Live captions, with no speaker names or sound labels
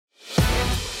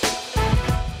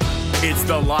It's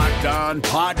the Locked On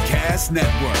Podcast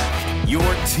Network, your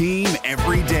team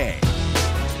every day.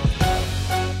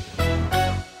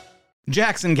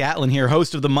 Jackson Gatlin here,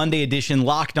 host of the Monday edition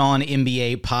Locked On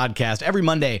NBA podcast. Every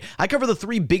Monday, I cover the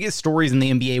three biggest stories in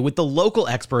the NBA with the local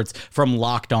experts from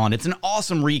Locked On. It's an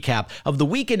awesome recap of the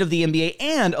weekend of the NBA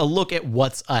and a look at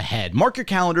what's ahead. Mark your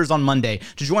calendars on Monday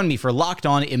to join me for Locked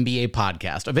On NBA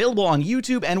podcast, available on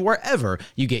YouTube and wherever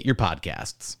you get your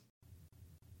podcasts.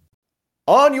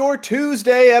 On your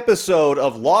Tuesday episode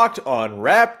of Locked On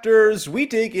Raptors, we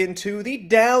dig into the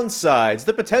downsides,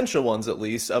 the potential ones at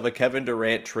least, of a Kevin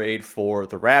Durant trade for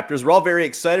the Raptors. We're all very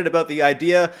excited about the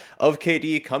idea of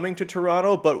KD coming to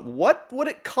Toronto, but what would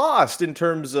it cost in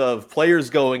terms of players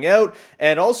going out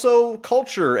and also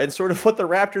culture and sort of what the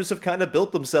Raptors have kind of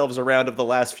built themselves around of the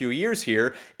last few years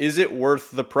here? Is it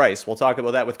worth the price? We'll talk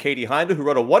about that with Katie Heindl, who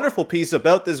wrote a wonderful piece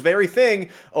about this very thing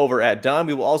over at Dime.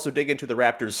 We will also dig into the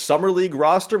Raptors Summer League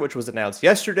Roster, which was announced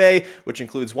yesterday, which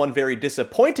includes one very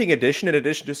disappointing addition in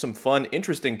addition to some fun,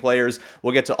 interesting players.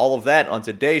 We'll get to all of that on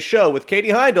today's show with Katie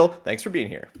Heindl. Thanks for being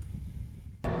here.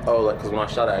 Oh, because when I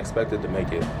shot, I expected to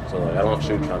make it. So, I don't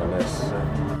shoot trying to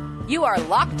miss. You are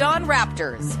Locked On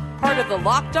Raptors, part of the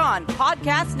Locked On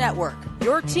Podcast Network,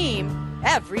 your team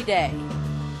every day.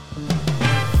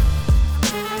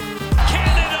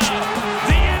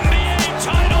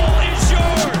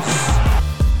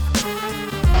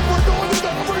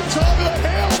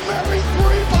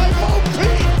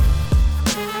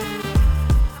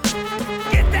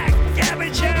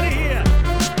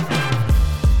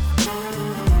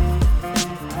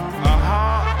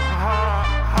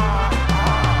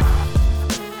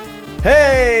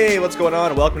 Hey, what's going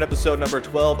on? Welcome to episode number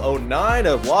 1209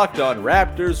 of Locked On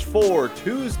Raptors for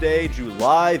Tuesday,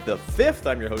 July the 5th.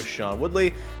 I'm your host, Sean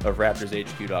Woodley of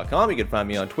RaptorsHQ.com. You can find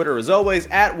me on Twitter, as always,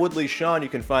 at WoodleySean. You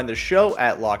can find the show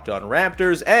at Locked On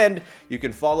Raptors, and you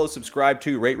can follow, subscribe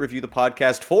to, rate, review the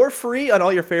podcast for free on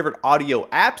all your favorite audio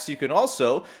apps. You can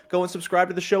also go and subscribe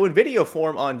to the show in video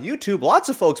form on YouTube. Lots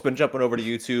of folks been jumping over to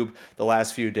YouTube the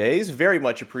last few days. Very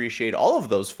much appreciate all of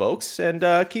those folks,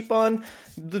 and keep on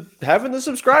having the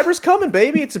subscribers coming,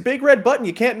 baby. It's a big red button.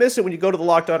 You can't miss it when you go to the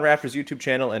Locked On Raptors YouTube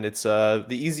channel, and it's the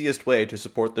easiest way to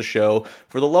support the show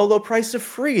for the low price of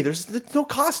free. There's no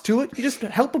cost to it. You just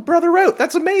help a brother out.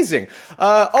 That's amazing.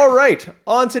 All right,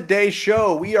 on today's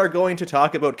show, we are going to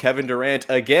talk about Kevin Durant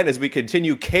again as we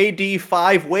continue KD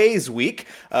 5 Ways Week,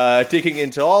 digging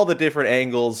into all the different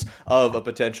angles of a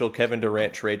potential Kevin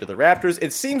Durant trade to the Raptors.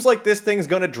 It seems like this thing's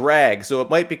going to drag, so it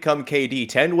might become KD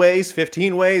 10 ways,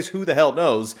 15 ways, who the hell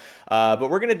knows. But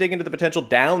we're going to dig into the potential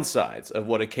downsides of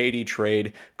what a KD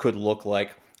trade could look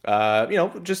like.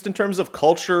 Just in terms of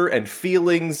culture and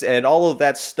feelings and all of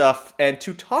that stuff. And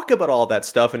to talk about all that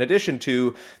stuff, in addition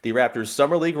to the Raptors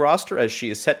Summer League roster, as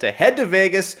she is set to head to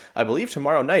Vegas, I believe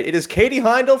tomorrow night, it is Katie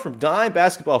Heindl from Dime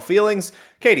Basketball Feelings.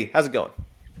 Katie, how's it going?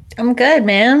 I'm good,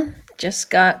 man. Just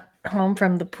got home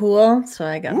from the pool, so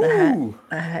I got the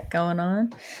hat going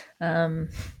on.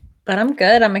 But I'm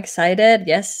good. I'm excited.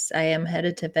 Yes, I am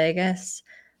headed to Vegas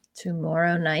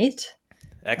tomorrow night.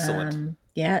 Excellent.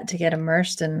 To get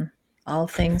immersed in all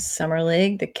things Summer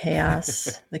League, the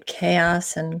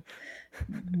chaos and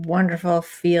wonderful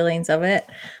feelings of it.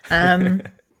 I'm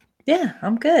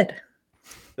good.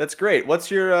 That's great.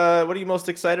 What's your what are you most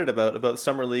excited about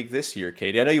Summer League this year,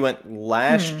 Katie? I know you went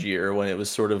last year when it was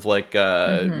sort of like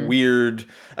weird.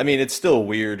 I mean, it's still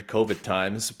weird COVID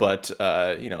times, but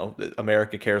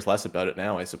America cares less about it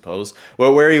now, I suppose.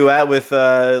 Well, where are you at with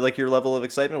like your level of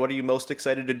excitement? What are you most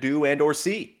excited to do and or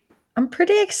see? I'm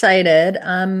pretty excited.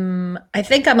 I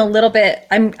think I'm a little bit,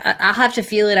 I'll have to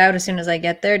feel it out as soon as I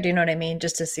get there. Do you know what I mean?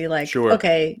 Just to see like, sure.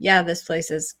 Okay, yeah, this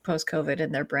place is post-COVID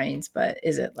in their brains, but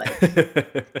is it like,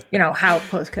 how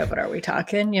post-COVID are we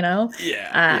talking,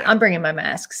 Yeah. I'm bringing my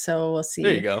mask, so we'll see.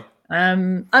 There you go.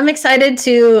 I'm excited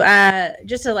to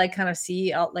just to like kind of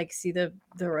see the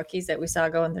rookies that we saw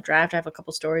go in the draft. I have a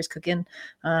couple stories cooking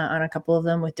on a couple of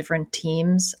them with different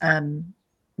teams.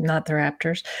 Not the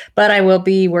Raptors, but I will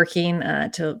be working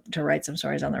to write some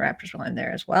stories on the Raptors while I'm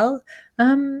there as well.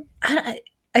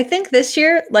 I think this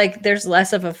year, like, there's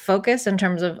less of a focus in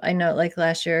terms of, I know like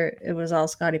last year it was all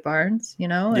Scotty Barnes,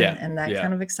 and that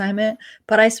kind of excitement.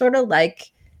 But I sort of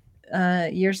like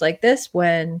years like this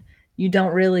when you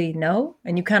don't really know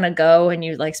and you kind of go and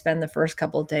you like spend the first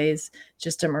couple of days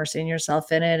just immersing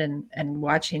yourself in it and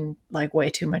watching like way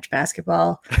too much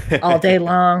basketball all day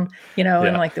long,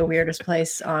 in like the weirdest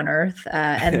place on earth.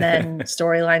 And then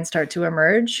storylines start to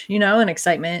emerge, and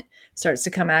excitement starts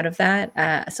to come out of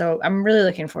that. So I'm really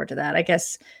looking forward to that. I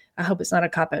guess I hope it's not a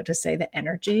cop out to say the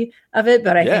energy of it,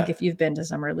 but I think if you've been to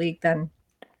Summer League, then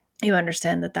you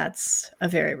understand that that's a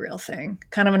very real thing.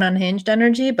 Kind of an unhinged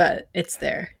energy, but it's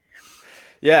there.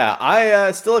 Yeah, I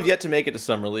still have yet to make it to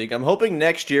Summer League. I'm hoping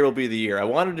next year will be the year. I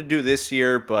wanted to do this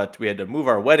year, but we had to move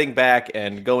our wedding back,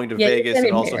 and going to Vegas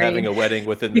and also having a wedding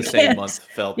within the same month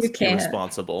felt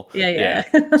irresponsible. Yeah.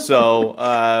 So,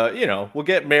 we'll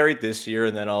get married this year,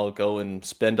 and then I'll go and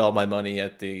spend all my money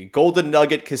at the Golden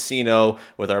Nugget Casino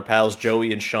with our pals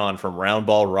Joey and Sean from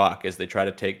Roundball Rock as they try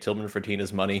to take Tillman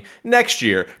Fertina's money next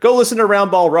year. Go listen to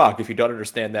Roundball Rock if you don't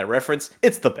understand that reference.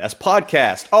 It's the best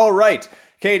podcast. All right.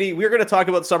 Katie, we're going to talk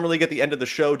about Summer League at the end of the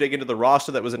show, dig into the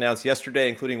roster that was announced yesterday,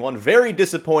 including one very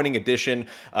disappointing addition,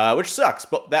 which sucks,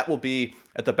 but that will be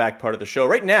at the back part of the show.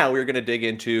 Right now, we're going to dig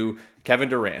into Kevin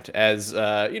Durant, as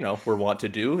we're wont to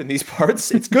do in these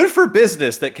parts. It's good for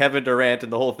business that Kevin Durant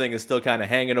and the whole thing is still kind of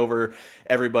hanging over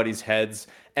everybody's heads.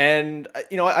 And,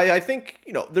 I think,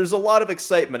 there's a lot of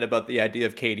excitement about the idea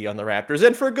of KD on the Raptors,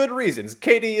 and for good reasons.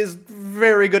 KD is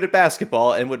very good at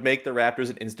basketball and would make the Raptors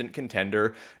an instant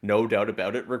contender, no doubt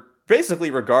about it,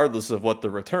 basically regardless of what the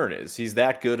return is. He's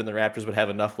that good, and the Raptors would have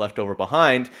enough left over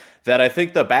behind that I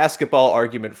think the basketball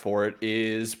argument for it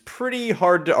is pretty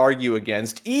hard to argue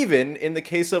against, even in the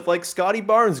case of, like, Scottie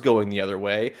Barnes going the other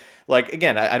way. Like,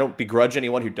 again, I don't begrudge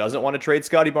anyone who doesn't want to trade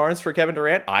Scottie Barnes for Kevin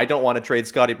Durant. I don't want to trade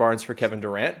Scottie Barnes for Kevin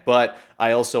Durant, but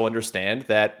I also understand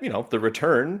that, the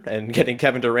return and getting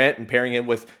Kevin Durant and pairing him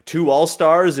with two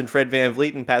All-Stars and Fred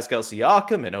VanVleet and Pascal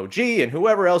Siakam and OG and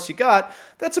whoever else you got,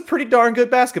 that's a pretty darn good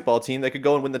basketball team that could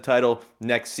go and win the title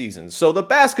next season. So the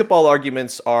basketball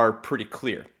arguments are pretty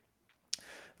clear.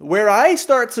 Where I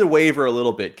start to waver a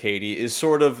little bit, Katie, is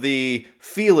sort of the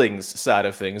feelings side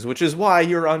of things, which is why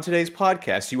you're on today's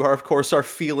podcast. You are, of course, our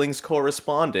feelings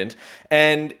correspondent.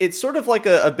 And it's sort of like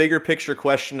a bigger picture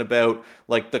question about,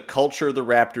 like, the culture the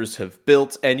Raptors have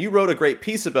built. And you wrote a great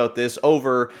piece about this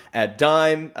over at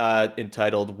Dime,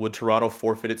 entitled "Would Toronto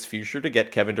Forfeit Its Future to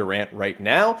Get Kevin Durant Right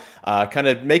Now?" Kind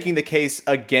of making the case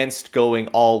against going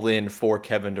all in for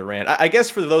Kevin Durant. I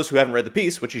guess for those who haven't read the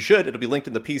piece, which you should, it'll be linked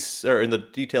in the piece or in the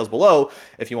details below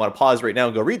if you want to pause right now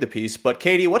and go read the piece. But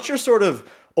Katie, what's your sort of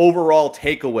overall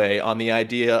takeaway on the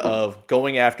idea of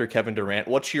going after Kevin Durant?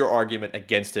 What's your argument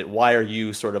against it? Why are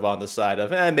you sort of on the side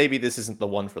of maybe this isn't the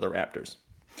one for the Raptors?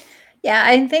 Yeah,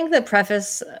 I think the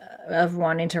preface of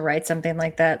wanting to write something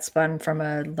like that spun from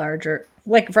a larger,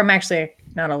 from actually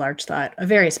not a large thought, a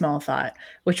very small thought,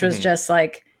 which was just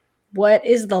like, what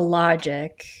is the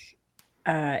logic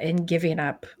in giving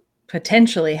up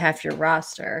potentially half your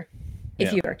roster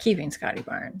if you are keeping Scottie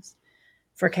Barnes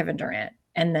for Kevin Durant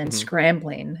and then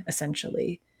scrambling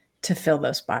essentially to fill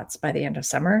those spots by the end of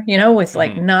summer, with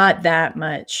like not that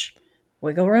much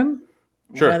wiggle room,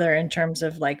 whether in terms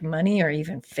of like money or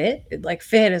even fit. Like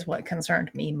fit is what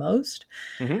concerned me most.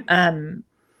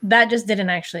 That just didn't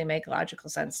actually make logical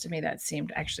sense to me. That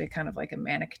seemed actually kind of like a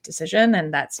manic decision.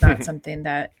 And that's not something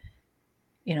that,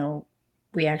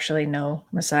 we actually know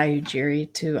Masai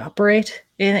Ujiri to operate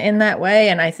in that way.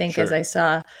 And I think as I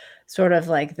saw sort of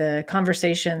like the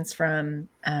conversations from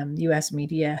US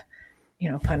media,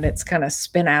 pundits kind of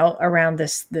spin out around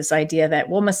this idea that,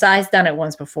 well, Masai's done it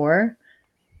once before.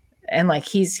 And like,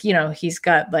 he's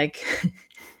got like,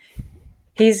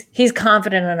 he's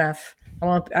confident enough.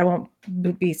 I won't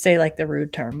say like the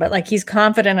rude term, but like he's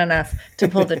confident enough to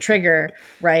pull the trigger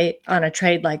right on a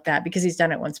trade like that because he's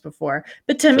done it once before.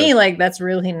 But to me, like that's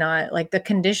really not, like the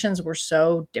conditions were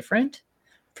so different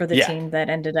for the team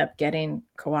that ended up getting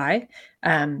Kawhi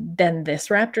than this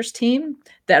Raptors team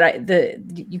that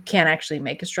you can't actually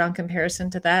make a strong comparison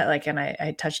to that. Like, and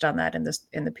I touched on that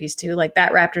in the piece too. Like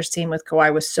that Raptors team with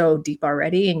Kawhi was so deep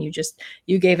already, and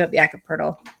you gave up Jakob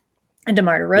Poeltl and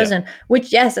DeMar DeRozan,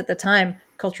 which, yes, at the time,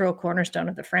 cultural cornerstone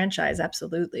of the franchise,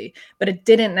 absolutely. But it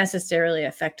didn't necessarily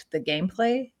affect the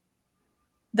gameplay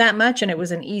that much. And it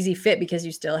was an easy fit because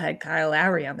you still had Kyle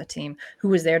Lowry on the team who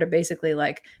was there to basically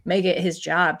like make it his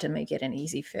job to make it an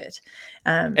easy fit.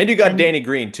 And you got Danny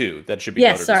Green too. That should be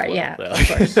noted as well. Of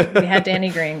course. We had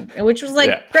Danny Green, which was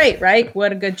like great, right?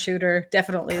 What a good shooter.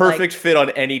 Definitely perfect fit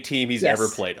on any team he's ever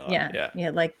played on.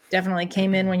 Yeah. Like definitely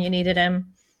came in when you needed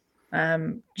him.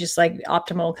 Just like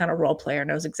optimal kind of role player,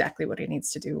 knows exactly what he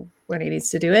needs to do when he needs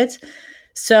to do it.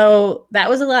 So that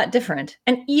was a lot different.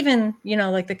 And even,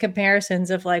 like the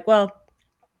comparisons of like, well,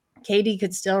 KD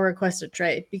could still request a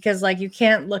trade because like you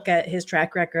can't look at his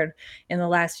track record in the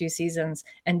last few seasons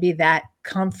and be that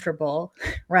comfortable,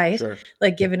 right? Sure.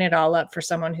 Like giving it all up for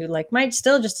someone who like might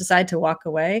still just decide to walk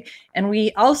away. And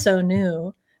we also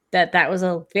knew that was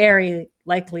a very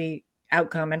likely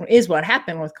outcome and is what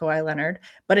happened with Kawhi Leonard,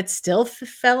 but it still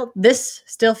this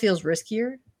still feels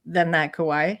riskier than that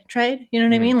Kawhi trade. You know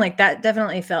what I mean? Like that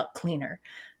definitely felt cleaner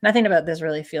nothing about this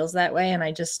really feels that way. And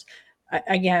I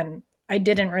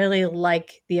didn't really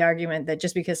like the argument that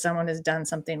just because someone has done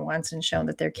something once and shown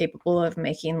that they're capable of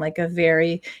making like a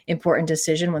very important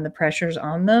decision when the pressure's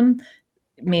on them,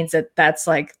 means that that's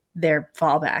like their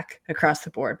fallback across the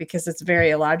board, because it's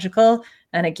very illogical.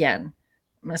 And again,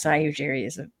 Masai Ujiri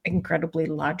is an incredibly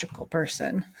logical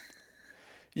person.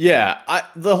 Yeah,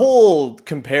 the whole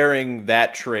comparing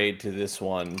that trade to this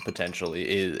one potentially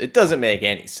it doesn't make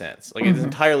any sense. Like, it's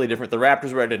entirely different. The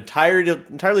Raptors were at an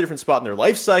entirely different spot in their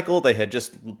life cycle. They had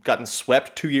just gotten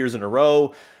swept 2 years in a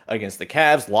row against the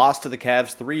Cavs, lost to the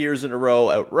Cavs 3 years in a row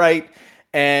outright,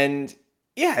 and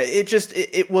yeah,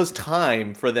 it was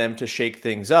time for them to shake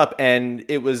things up. And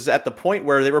it was at the point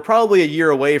where they were probably a year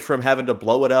away from having to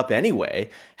blow it up anyway,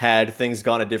 had things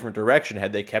gone a different direction,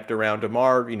 had they kept around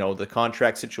DeMar, the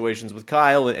contract situations with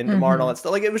Kyle and DeMar and all that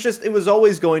stuff. Like, it was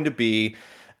always going to be,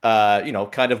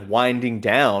 kind of winding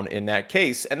down in that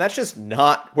case. And that's just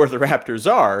not where the Raptors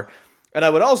are. And I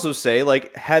would also say,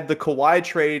 like, had the Kawhi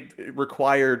trade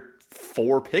required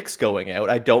 4 picks going out,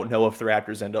 I don't know if the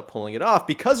Raptors end up pulling it off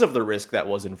because of the risk that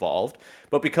was involved.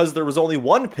 But because there was only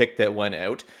 1 pick that went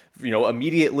out,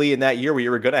 immediately in that year where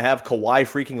you were going to have Kawhi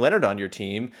freaking Leonard on your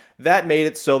team, that made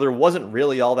it so there wasn't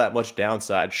really all that much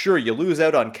downside. Sure, you lose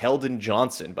out on Keldon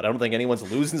Johnson, but I don't think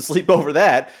anyone's losing sleep over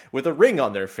that with a ring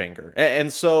on their finger.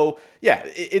 And so, yeah,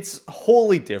 it's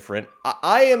wholly different.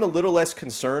 I am a little less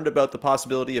concerned about the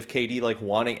possibility of KD like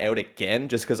wanting out again,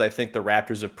 just because I think the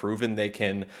Raptors have proven they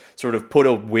can sort of put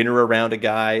a winner around a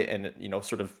guy, and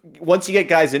sort of once you get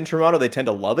guys in Toronto, they tend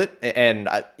to love it. And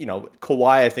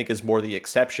Kawhi, I think, is more the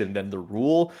exception than the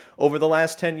rule over the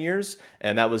last 10 years.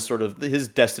 And that was sort of his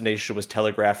destination was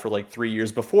telegraphed for like 3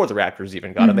 years before the Raptors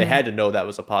even got him. They had to know that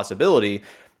was a possibility.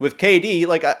 With KD,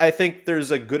 like, I think there's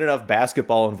a good enough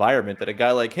basketball environment that a guy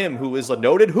like him, who is a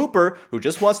noted hooper, who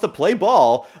just wants to play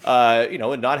ball,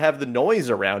 and not have the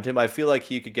noise around him, I feel like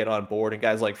he could get on board. And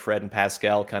guys like Fred and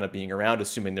Pascal kind of being around,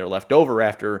 assuming they're left over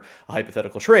after a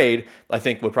hypothetical trade, I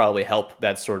think would probably help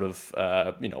that sort of,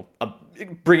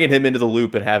 bringing him into the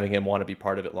loop and having him want to be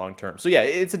part of it long term. So yeah,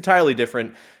 it's entirely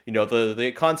different.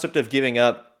 The concept of giving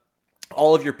up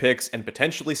all of your picks and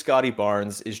potentially Scotty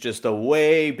Barnes is just a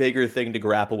way bigger thing to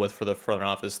grapple with for the front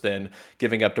office than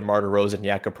giving up DeMar DeRozan,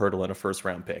 Jakob Poeltl, and a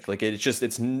first-round pick. Like,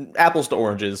 it's apples to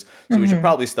oranges, so we should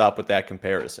probably stop with that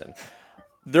comparison.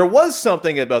 There was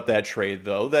something about that trade,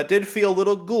 though, that did feel a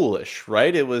little ghoulish,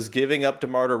 right? It was giving up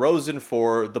DeMar DeRozan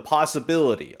for the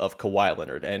possibility of Kawhi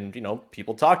Leonard. And,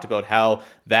 people talked about how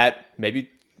that maybe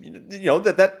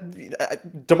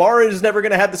DeMar is never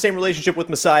going to have the same relationship with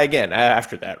Masai again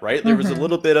after that, right? There was a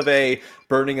little bit of a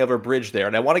burning of a bridge there.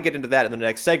 And I want to get into that in the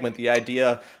next segment, the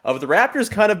idea of the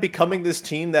Raptors kind of becoming this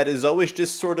team that is always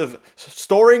just sort of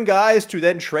storing guys to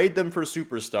then trade them for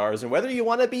superstars, and whether you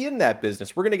want to be in that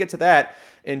business. We're going to get to that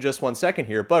in just 1 second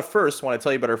here. But first, I want to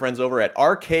tell you about our friends over at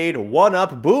Arcade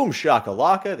 1UP. Boom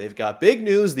shakalaka. They've got big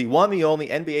news. The one, the only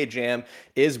NBA Jam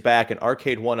is back, and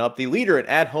Arcade 1UP, the leader in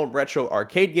at-home retro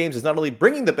arcade games, is not only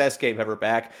bringing the best game ever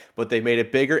back, but they made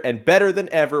it bigger and better than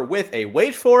ever with a,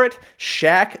 wait for it,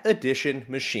 Shaq Edition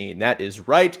machine. That is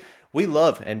right. We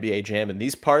love NBA Jam in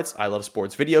these parts. I love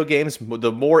sports video games.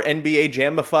 The more NBA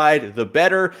Jamified, the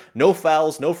better. No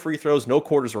fouls, no free throws, no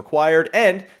quarters required.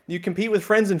 And you compete with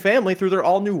friends and family through their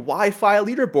all-new Wi-Fi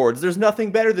leaderboards. There's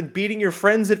nothing better than beating your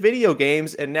friends at video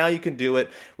games, and now you can do it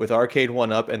with Arcade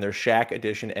 1UP and their Shaq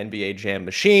Edition NBA Jam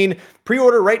machine.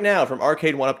 Pre-order right now from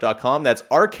arcade1up.com. That's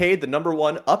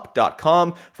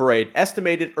arcade1up.com for an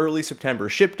estimated early September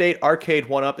ship date. Arcade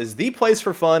 1UP is the place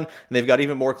for fun, and they've got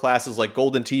even more classes like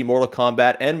Golden Tee, Mortal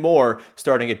Kombat, and more,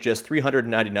 starting at just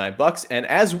 $399. And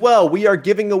as well, we are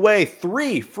giving away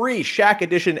 3 free Shaq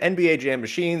Edition NBA Jam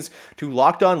machines to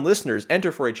Locked On listeners.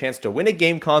 Enter for a chance to win a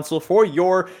game console for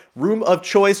your room of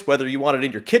choice, whether you want it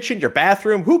in your kitchen, your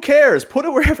bathroom, who cares? Put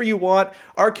it wherever you want.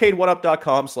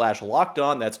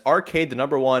 Arcade1up.com/lockedon. That's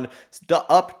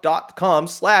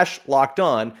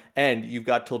up.com/lockedon. And you've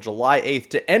got till July 8th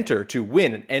to enter to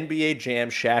win an NBA Jam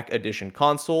Shaq Edition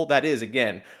console. That is,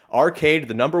 again,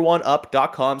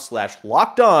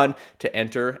 up.com/lockedon to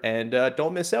enter, and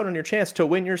don't miss out on your chance to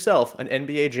win yourself an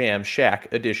NBA Jam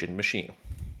Shaq Edition machine.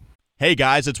 Hey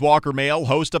guys, it's Walker Mail,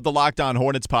 host of the Locked On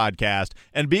Hornets podcast,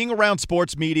 and being around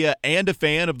sports media and a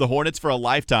fan of the Hornets for a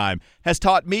lifetime has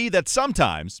taught me that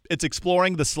sometimes it's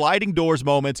exploring the sliding doors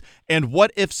moments and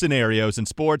what-if scenarios in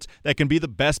sports that can be the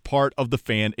best part of the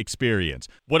fan experience.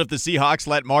 What if the Seahawks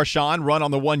let Marshawn run on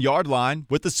the 1-yard line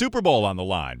with the Super Bowl on the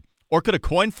line? Or could a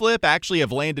coin flip actually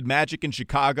have landed Magic in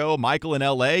Chicago, Michael in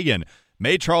L.A., and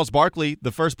made Charles Barkley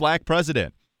the first black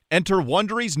president? Enter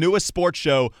Wondery's newest sports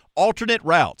show, Alternate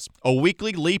Routes, a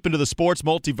weekly leap into the sports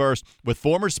multiverse with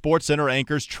former SportsCenter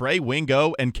anchors Trey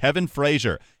Wingo and Kevin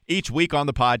Frazier. Each week on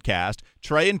the podcast,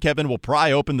 Trey and Kevin will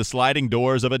pry open the sliding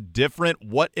doors of a different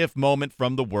what-if moment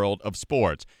from the world of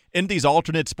sports. In these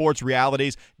alternate sports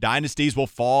realities, dynasties will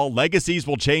fall, legacies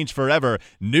will change forever,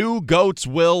 new GOATs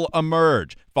will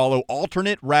emerge. Follow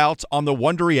Alternate Routes on the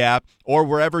Wondery app or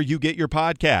wherever you get your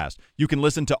podcast. You can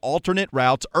listen to Alternate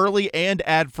Routes early and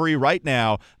ad-free right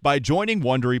now by joining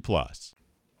Wondery Plus.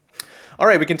 All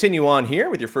right, we continue on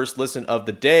here with your first listen of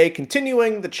the day,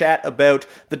 continuing the chat about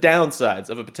the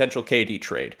downsides of a potential KD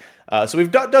trade. So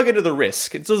we've dug into the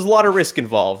risk. There's a lot of risk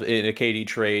involved in a KD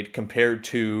trade compared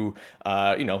to,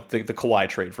 the Kawhi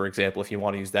trade, for example, if you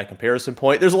want to use that comparison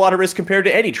point. There's a lot of risk compared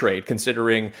to any trade,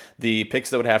 considering the picks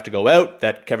that would have to go out,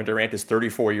 that Kevin Durant is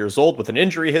 34 years old with an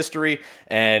injury history,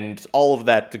 and all of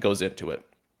that goes into it.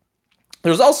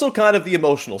 There's also kind of the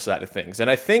emotional side of things,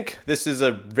 and I think this is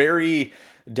a very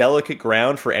delicate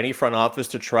ground for any front office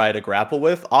to try to grapple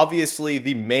with. Obviously,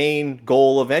 the main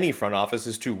goal of any front office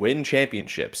is to win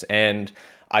championships, and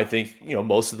I think,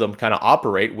 most of them kind of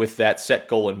operate with that set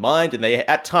goal in mind, and they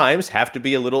at times have to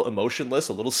be a little emotionless,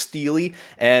 a little steely,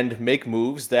 and make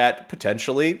moves that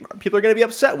potentially people are going to be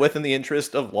upset with in the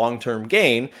interest of long-term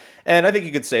gain. And I think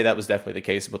you could say that was definitely the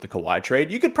case about the Kawhi trade.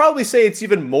 You could probably say it's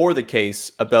even more the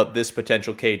case about this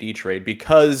potential KD trade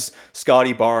because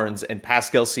Scottie Barnes and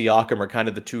Pascal Siakam are kind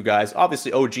of the two guys,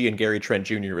 obviously OG and Gary Trent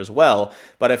Jr. as well,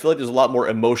 but I feel like there's a lot more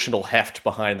emotional heft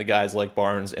behind the guys like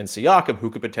Barnes and Siakam who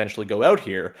could potentially go out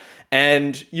here.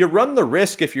 And you run the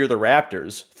risk if you're the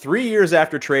Raptors, 3 years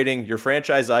after trading your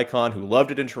franchise icon who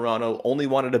loved it in Toronto, only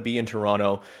wanted to be in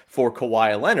Toronto, for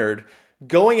Kawhi Leonard,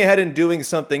 going ahead and doing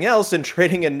something else and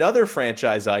trading another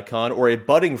franchise icon or a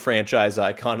budding franchise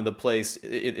icon in the place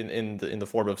in the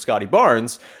form of Scottie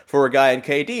Barnes for a guy in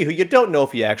KD who you don't know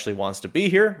if he actually wants to be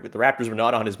here. The Raptors were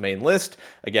not on his main list.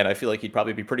 Again, I feel like he'd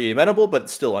probably be pretty amenable, but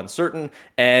still uncertain.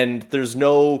 And there's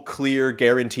no clear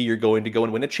guarantee you're going to go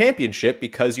and win a championship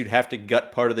because you'd have to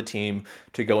gut part of the team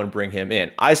to go and bring him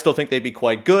in. I still think they'd be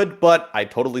quite good, but I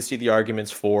totally see the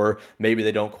arguments for maybe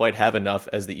they don't quite have enough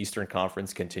as the Eastern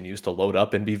Conference continues to load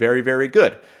up and be very, very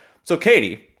good. So,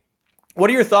 Katie, what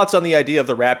are your thoughts on the idea of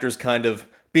the Raptors kind of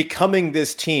becoming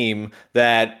this team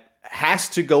that has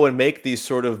to go and make these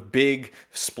sort of big,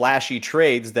 splashy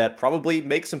trades that probably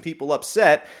make some people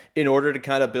upset in order to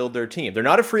kind of build their team? They're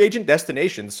not a free agent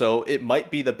destination, so it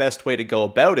might be the best way to go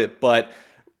about it, but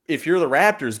if you're the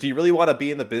Raptors, do you really want to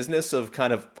be in the business of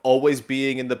kind of always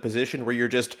being in the position where you're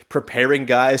just preparing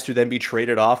guys to then be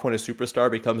traded off when a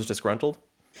superstar becomes disgruntled?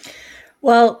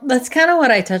 Well, that's kind of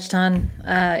what I touched on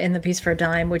in the piece for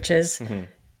Dime, which is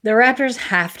the Raptors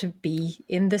have to be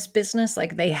in this business.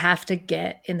 Like, they have to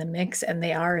get in the mix, and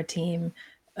they are a team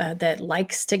that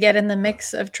likes to get in the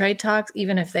mix of trade talks,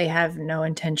 even if they have no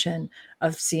intention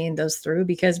of seeing those through.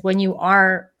 Because when you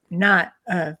are not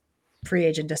a free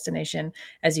agent destination,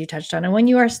 as you touched on, and when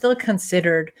you are still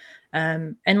considered,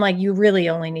 and like, you really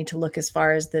only need to look as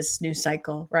far as this new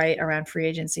cycle, right, around free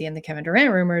agency and the Kevin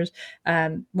Durant rumors,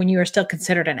 when you are still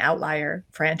considered an outlier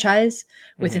franchise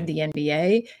within the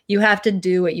NBA, you have to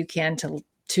do what you can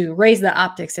to raise the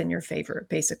optics in your favor,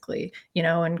 basically,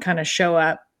 and kind of show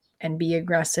up and be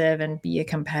aggressive and be a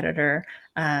competitor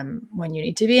when you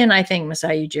need to be. And I think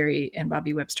Masai Ujiri and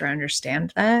Bobby Webster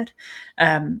understand that.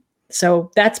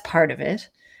 So that's part of it.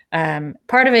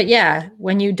 Part of it, yeah,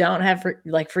 when you don't have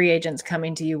free agents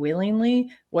coming to you willingly,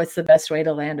 what's the best way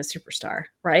to land a superstar,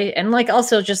 right? And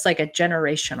also just like a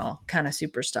generational kind of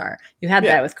superstar. You had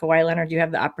that with Kawhi Leonard. You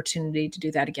have the opportunity to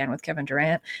do that again with Kevin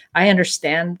Durant. I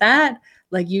understand that.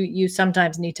 Like, you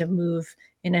sometimes need to move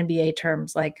in NBA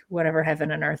terms, like whatever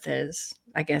heaven and earth is,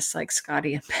 I guess, like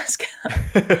Scottie and Pascal,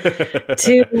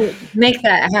 to make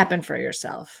that happen for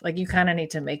yourself. Like, you kind of need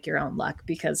to make your own luck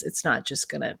because it's not just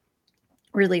going to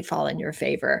really fall in your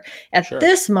favor. At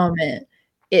this moment,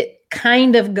 it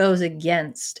kind of goes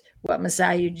against what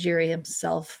Masai Ujiri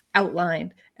himself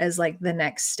outlined as like the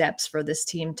next steps for this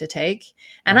team to take.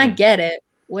 And I get it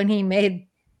when he made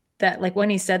that, like when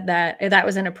he said that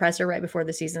was an oppressor right before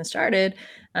the season started.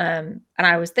 And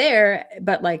I was there,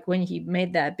 but like when he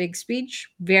made that big speech,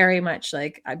 very much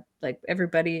like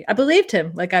everybody, I believed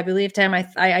him.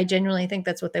 I genuinely think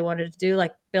that's what they wanted to do,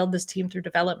 like build this team through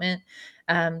development.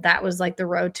 That was like the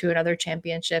road to another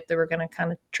championship. They were going to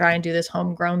kind of try and do this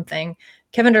homegrown thing.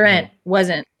 Kevin Durant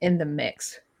wasn't in the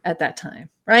mix at that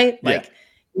time, right? Like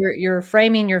you're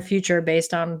framing your future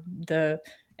based on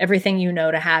everything you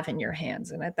know to have in your hands.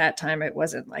 And at that time, it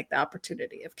wasn't like the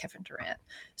opportunity of Kevin Durant.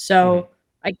 So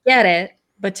I get it,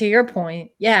 But to your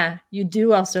point, yeah, you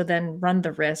do also then run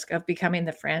the risk of becoming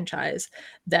the franchise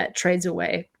that trades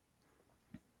away,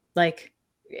 like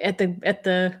at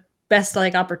the best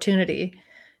like opportunity,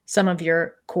 some of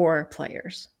your core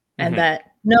players, and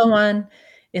that no one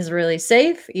is really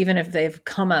safe, even if they've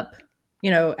come up,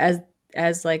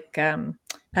 as like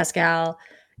Pascal,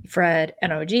 Fred,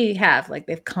 and OG have, like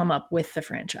they've come up with the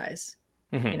franchise,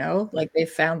 like they've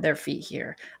found their feet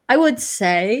here. I would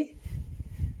say,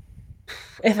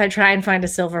 if I try and find a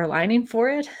silver lining for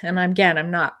it, and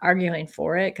I'm not arguing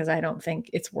for it because I don't think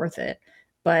it's worth it,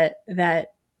 but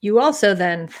that you also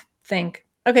then think,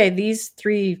 okay, these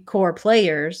three core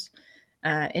players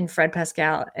in Fred,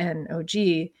 Pascal, and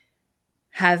OG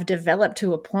have developed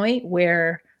to a point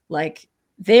where like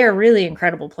they're really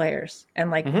incredible players.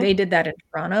 And like they did that in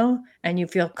Toronto, and you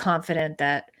feel confident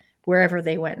that wherever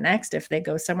they went next, if they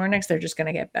go somewhere next, they're just going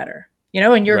to get better.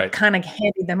 And you're kind of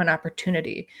handing them an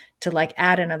opportunity to like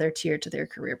add another tier to their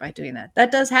career by doing that.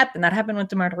 That does happen. That happened with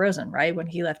DeMar DeRozan, right? When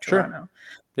he left Toronto.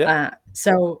 Yeah.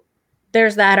 So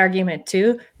there's that argument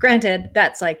too. Granted,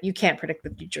 that's like, you can't predict the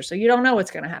future. So you don't know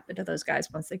what's going to happen to those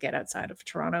guys once they get outside of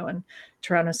Toronto and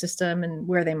Toronto system and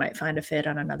where they might find a fit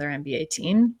on another NBA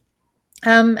team.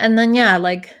 And then,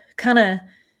 like kind of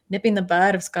nipping the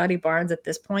bud of Scotty Barnes at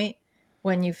this point,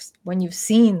 when you've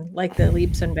seen like the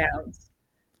leaps and bounds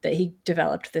that he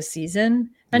developed this season,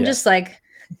 and just like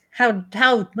how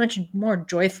much more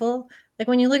joyful, like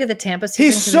when you look at the Tampa season,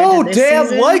 he's so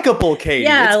damn likable, Katie.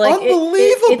 Yeah, it's like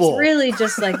unbelievable. It's really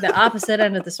just like the opposite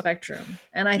end of the spectrum,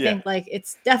 and I think like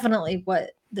it's definitely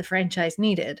what the franchise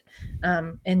needed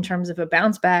in terms of a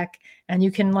bounce back. And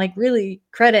you can like really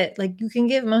you can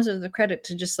give most of the credit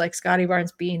to just like Scotty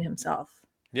Barnes being himself.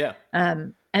 Yeah.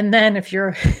 And then if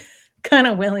you're kind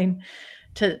of willing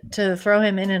to throw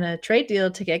him in a trade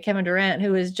deal to get Kevin Durant,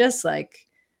 who is just like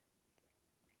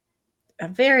a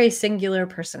very singular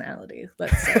personality,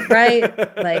 let's say,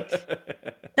 right? Like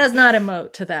does not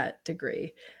emote to that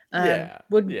degree.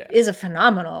 Is a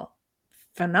phenomenal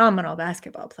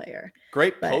basketball player.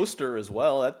 Great poster as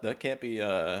well. That can't be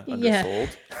undersold.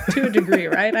 To a degree,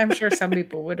 right? I'm sure some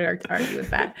people would argue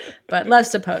with that, but loves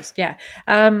to post. Yeah.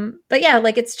 But yeah,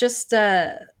 like it's just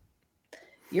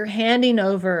you're handing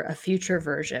over a future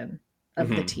version of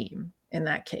the team in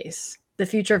that case. The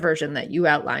future version that you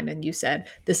outlined and you said,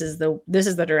 this is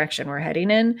the direction we're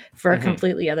heading in for a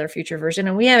completely other future version.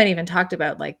 And we haven't even talked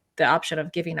about like the option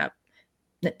of giving up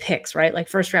picks, right? Like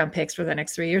first round picks for the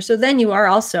next 3 years. So then you are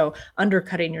also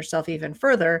undercutting yourself even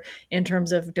further in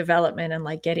terms of development and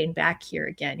like getting back here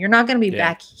again. You're not going to be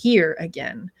back here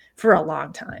again for a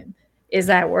long time. Is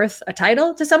that worth a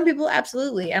title? To some people,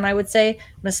 absolutely. And I would say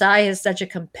Masai is such a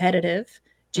competitive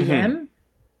GM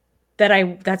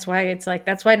that's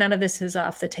why none of this is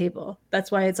off the table. That's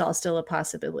why it's all still a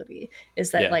possibility, is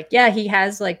that he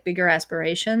has like bigger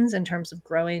aspirations in terms of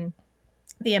growing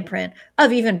the imprint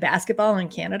of even basketball in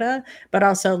Canada, but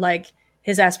also like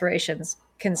his aspirations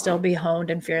can still be honed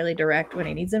and fairly direct when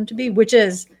he needs them to be, which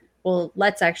is, well,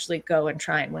 let's actually go and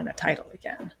try and win a title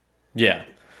again. Yeah.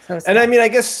 And I mean, I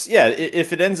guess,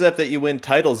 if it ends up that you win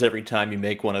titles every time you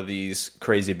make one of these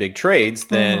crazy big trades,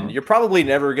 then you're probably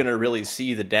never going to really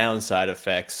see the downside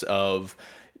effects of,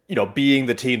 being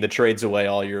the team that trades away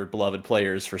all your beloved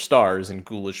players for stars and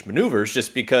ghoulish maneuvers,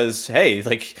 just because, hey,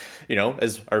 like,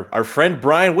 as our friend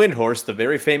Brian Windhorst, the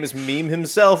very famous meme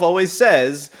himself, always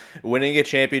says, winning a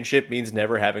championship means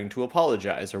never having to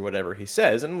apologize, or whatever he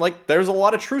says. And like, there's a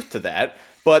lot of truth to that.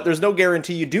 But there's no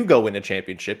guarantee you do go win a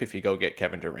championship if you go get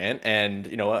Kevin Durant. And,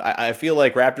 I feel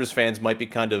like Raptors fans might be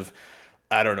kind of,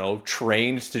 I don't know,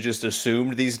 trained to just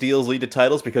assume these deals lead to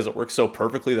titles because it works so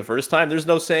perfectly the first time. There's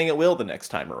no saying it will the next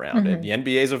time around. And the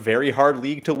NBA is a very hard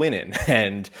league to win in.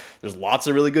 And there's lots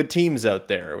of really good teams out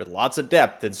there with lots of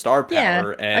depth and star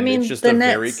power. And it's just a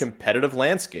very competitive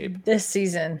landscape. This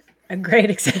season, a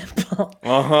great example.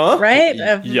 Right?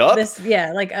 Of this,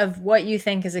 like of what you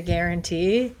think is a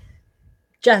guarantee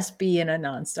just being a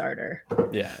non-starter.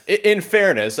 Yeah. In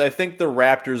fairness, I think the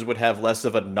Raptors would have less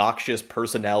of a noxious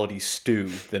personality stew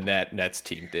than that Nets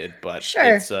team did. But it's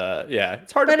hard to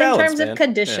balance. But in terms of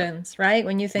conditions, right?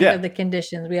 When you think of the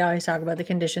conditions, we always talk about the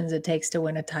conditions it takes to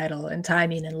win a title, and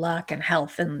timing and luck and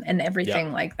health and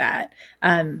everything like that.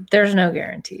 There's no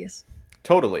guarantees.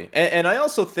 Totally. And I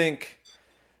also think,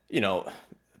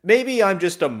 maybe I'm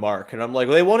just a mark and I'm like,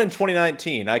 well, they won in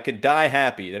 2019. I could die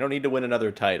happy. They don't need to win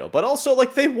another title. But also,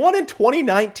 like, they won in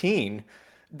 2019.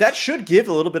 That should give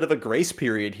a little bit of a grace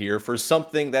period here for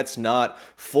something that's not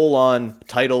full-on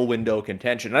title window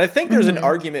contention. And I think there's an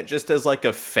argument just as like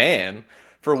a fan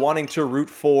for wanting to root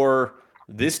for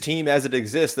this team as it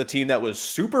exists, the team that was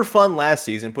super fun last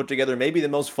season, put together maybe the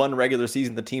most fun regular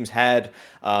season the team's had.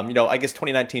 I guess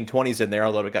 2019-20's in there,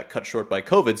 although it got cut short by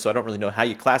COVID, so I don't really know how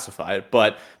you classify it.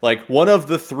 But like one of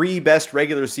the 3 best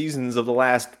regular seasons of the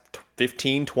last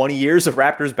 15, 20 years of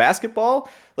Raptors basketball,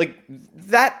 like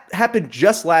that happened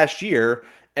just last year.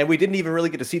 And we didn't even really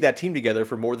get to see that team together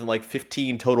for more than like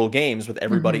 15 total games with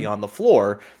everybody on the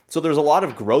floor. So there's a lot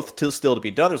of growth still to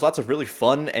be done. There's lots of really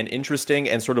fun and interesting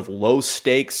and sort of low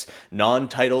stakes,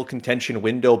 non-title contention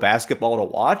window basketball to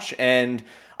watch. And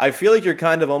I feel like you're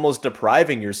kind of almost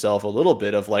depriving yourself a little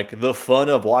bit of like the fun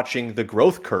of watching the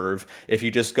growth curve. If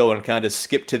you just go and kind of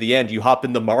skip to the end, you hop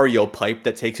in the Mario pipe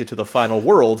that takes you to the final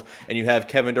world and you have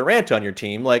Kevin Durant on your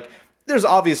team. Like, there's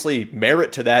obviously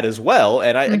merit to that as well.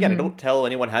 And I don't tell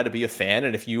anyone how to be a fan.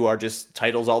 And if you are just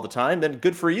titles all the time, then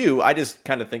good for you. I just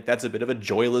kind of think that's a bit of a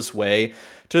joyless way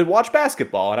to watch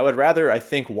basketball. And I would rather, I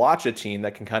think, watch a team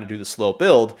that can kind of do the slow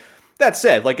build. That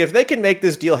said, like if they can make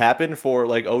this deal happen for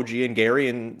like OG and Gary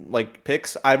and like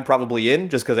picks, I'm probably in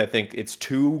just because I think it's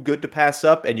too good to pass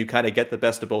up and you kind of get the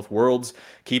best of both worlds,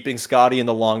 keeping Scotty in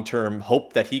the long term,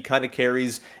 hope that he kind of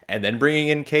carries and then bringing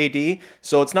in KD.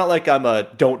 So it's not like I'm a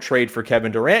don't trade for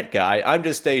Kevin Durant guy. I'm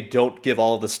just a don't give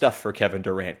all the stuff for Kevin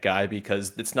Durant guy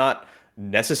because it's not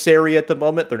necessary at the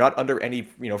moment. They're not under any,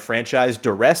 franchise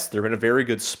duress. They're in a very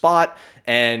good spot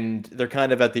and they're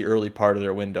kind of at the early part of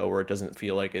their window where it doesn't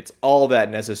feel like it's all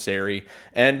that necessary.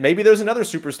 And maybe there's another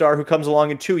superstar who comes along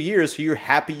in 2 years who you're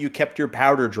happy you kept your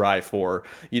powder dry for.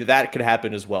 That could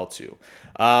happen as well too.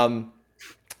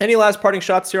 Any last parting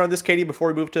shots here on this, Katie, before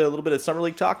we move to a little bit of Summer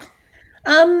League talk?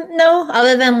 No,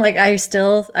 other than like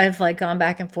I've like gone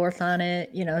back and forth on it,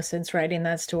 since writing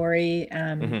that story,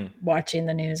 watching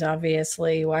the news,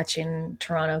 obviously watching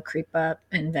Toronto creep up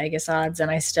in Vegas odds,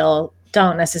 and I still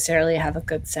don't necessarily have a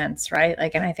good sense, right?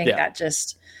 Like, and I think that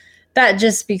just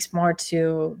speaks more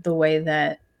to the way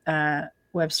that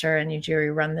Webster and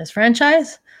Ujiri run this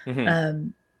franchise.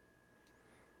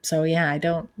 So yeah, I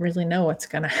don't really know what's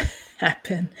going to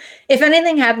happen. If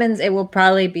anything happens,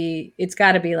 it's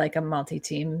got to be like a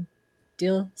multi-team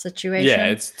deal situation. Yeah,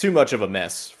 it's too much of a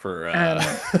mess for and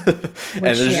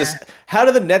there's just how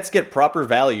do the Nets get proper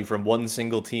value from one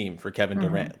single team for Kevin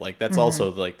Durant? Like that's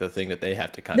also like the thing that they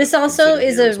have to kind this of also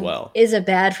is a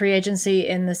bad free agency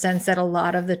in the sense that a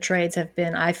lot of the trades have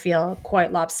been, I feel,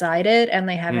 quite lopsided and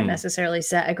they haven't necessarily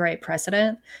set a great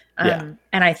precedent. And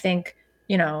I think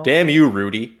damn you,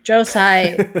 Rudy. Joe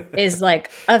Tsai is like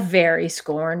a very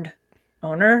scorned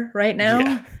owner right now.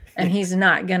 Yeah. And he's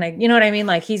not gonna, you know what I mean?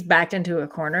 Like he's backed into a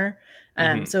corner.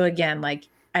 So again, like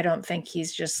I don't think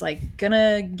he's just like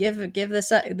gonna give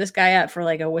this guy up for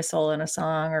like a whistle in a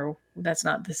song, or that's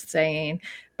not the saying,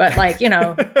 but like,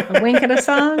 a wink at a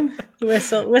song,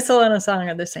 whistle and a song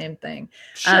are the same thing.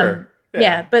 Sure.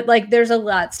 Yeah, but like there's a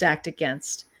lot stacked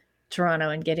against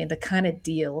Toronto and getting the kind of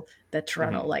deal that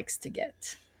Toronto likes to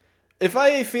get. If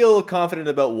I feel confident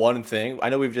about one thing, I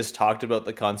know we've just talked about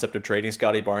the concept of trading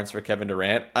Scotty Barnes for Kevin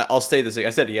Durant. I'll say this. I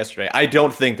said it yesterday. I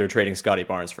don't think they're trading Scotty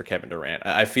Barnes for Kevin Durant.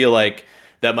 I feel like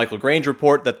that Michael Grange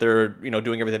report that they're,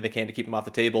 doing everything they can to keep him off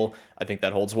the table, I think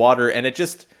that holds water. And it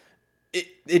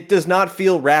does not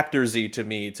feel Raptors-y to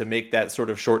me to make that sort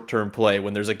of short-term play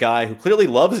when there's a guy who clearly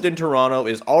loves it in Toronto,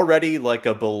 is already like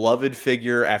a beloved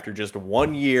figure after just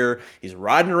 1 year. He's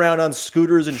riding around on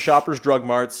scooters in Shoppers Drug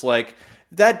Marts. Like,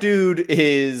 that dude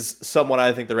is someone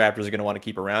I think the Raptors are going to want to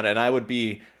keep around, and I would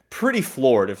be pretty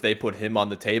floored if they put him on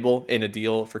the table in a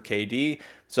deal for KD.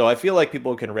 So I feel like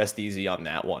people can rest easy on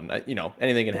that one.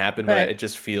 Anything can happen, but it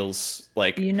just feels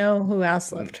like... who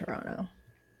else loved Toronto?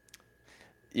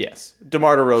 Yes,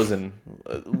 DeMar DeRozan.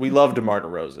 We love DeMar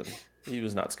DeRozan. He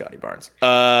was not Scotty Barnes.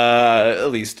 At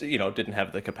least, didn't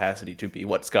have the capacity to be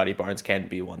what Scotty Barnes can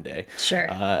be one day. Sure.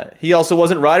 He also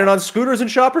wasn't riding on scooters in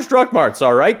Shoppers Drug Marts.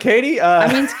 All right, Katie.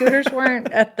 Scooters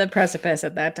weren't at the precipice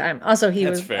at that time. Also, he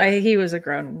was a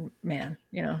grown man.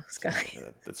 Scotty.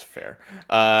 That's fair.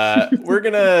 We're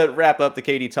gonna wrap up the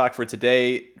KD talk for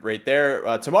today right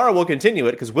there. Tomorrow we'll continue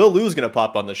it because Will Lou's gonna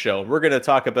pop on the show. We're gonna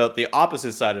talk about the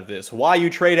opposite side of this: why you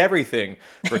trade everything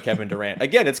for Kevin Durant.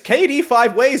 Again, it's KD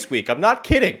 5 ways week. I'm not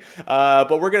kidding.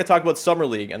 But we're gonna talk about Summer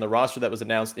League and the roster that was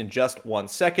announced in just 1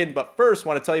 second. But first, I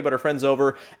want to tell you about our friends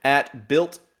over at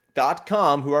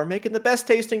Built.com, who are making the best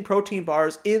tasting protein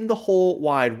bars in the whole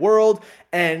wide world.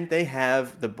 And they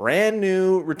have the brand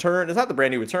new return. It's not the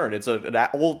brand new return. It's an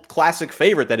old classic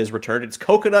favorite that is returned. It's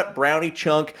coconut brownie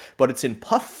chunk, but it's in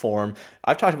puff form.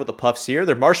 I've talked about the puffs here.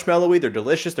 They're marshmallowy. They're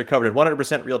delicious. They're covered in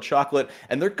 100% real chocolate,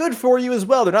 and they're good for you as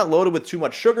well. They're not loaded with too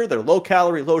much sugar. They're low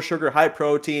calorie, low sugar, high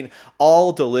protein,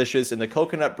 all delicious. And the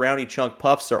coconut brownie chunk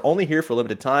puffs are only here for a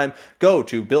limited time. Go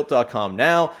to built.com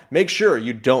now. Make sure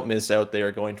you don't miss out. They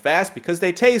are going fast because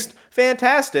they taste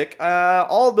fantastic.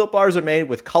 All Built bars are made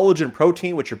with collagen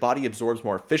protein, which your body absorbs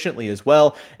more efficiently as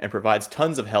well and provides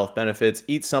tons of health benefits.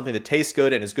 Eat something that tastes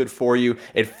good and is good for you.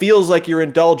 It feels like you're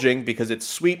indulging because it's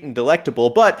sweet and delectable,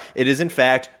 but it is in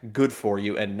fact good for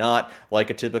you and not like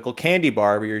a typical candy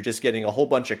bar where you're just getting a whole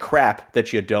bunch of crap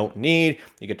that you don't need.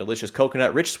 You get delicious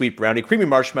coconut, rich sweet brownie, creamy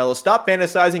marshmallow. Stop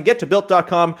fantasizing. Get to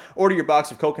built.com. Order your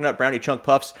box of coconut brownie chunk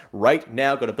puffs right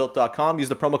now. Go to built.com. Use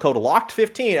the promo code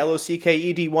LOCKED15,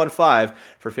 LOCKED15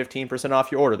 for 15%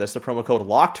 off your order. That's the promo code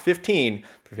LOCKED15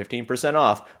 for 15%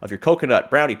 off of your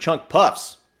coconut brownie chunk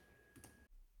puffs.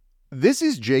 This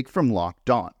is Jake from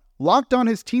Locked On. Locked On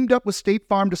has teamed up with State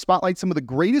Farm to spotlight some of the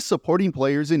greatest supporting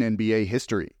players in NBA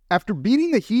history. After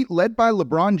beating the Heat led by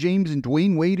LeBron James and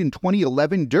Dwayne Wade in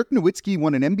 2011, Dirk Nowitzki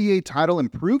won an NBA title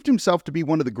and proved himself to be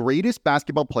one of the greatest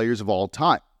basketball players of all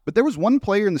time. But there was one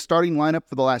player in the starting lineup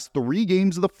for the last 3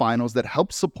 games of the finals that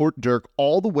helped support Dirk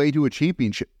all the way to a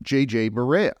championship, J.J.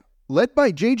 Barea. Led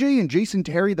by J.J. and Jason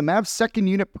Terry, the Mavs' second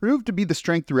unit proved to be the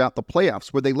strength throughout the playoffs,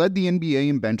 where they led the NBA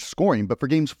in bench scoring. But for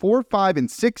games 4, 5, and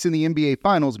 6 in the NBA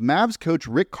Finals, Mavs coach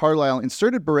Rick Carlisle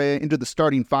inserted Barea into the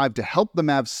starting 5 to help the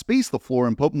Mavs space the floor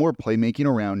and put more playmaking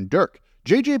around Dirk.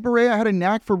 J.J. Barea had a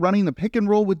knack for running the pick and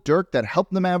roll with Dirk that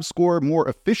helped the Mavs score more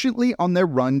efficiently on their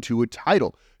run to a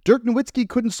title. Dirk Nowitzki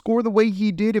couldn't score the way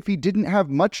he did if he didn't have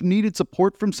much needed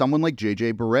support from someone like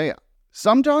J.J. Barea.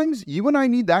 Sometimes you and I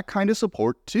need that kind of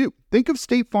support too. Think of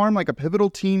State Farm like a pivotal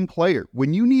team player.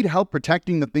 When you need help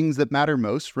protecting the things that matter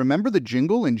most, remember the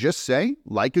jingle and just say,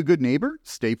 like a good neighbor,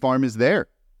 State Farm is there.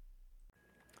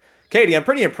 Katie, I'm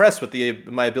pretty impressed with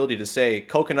my ability to say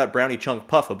coconut brownie chunk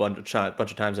puff a bunch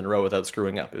of times in a row without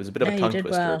screwing up. It was a bit of a tongue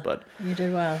twister, but you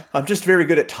did well. I'm just very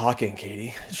good at talking,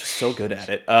 Katie. It's just so good at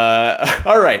it.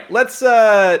 All right, let's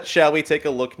shall we take a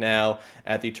look now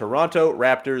at the Toronto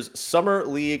Raptors Summer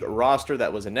League roster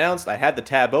that was announced. I had the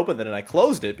tab open, then I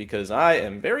closed it because I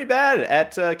am very bad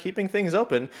at keeping things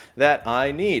open that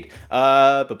I need.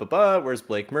 Where's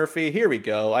Blake Murphy? Here we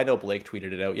go. I know Blake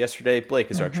tweeted it out yesterday.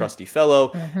 Blake is our trusty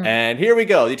fellow. And here we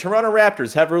go. The Toronto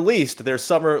Raptors have released their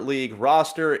Summer League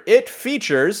roster. It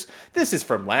features, this is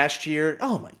from last year.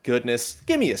 Oh my goodness.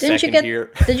 Give me a second here.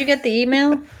 Did you get the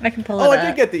email? I can pull it up. Oh, I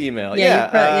did get the email.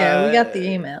 Yeah, we got the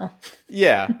email.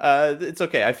 Yeah, it's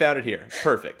okay. I found it here.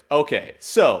 Perfect. Okay,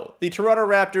 so the Toronto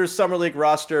Raptors Summer League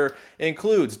roster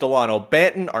includes Delano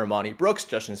Banton, Armani Brooks,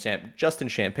 Justin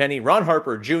Champagnie, Ron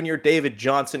Harper Jr., David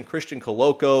Johnson, Christian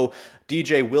Coloco,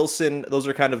 DJ Wilson. Those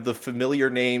are kind of the familiar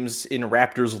names in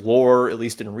Raptors lore, at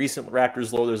least in recent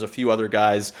Raptors lore. There's a few other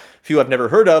guys, few I've never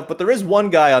heard of, but there is one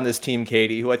guy on this team,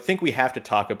 Katie, who I think we have to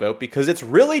talk about because it's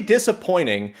really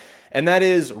disappointing. And that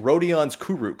is Rodions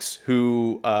Kurucs,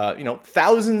 who,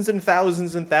 thousands and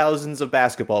thousands and thousands of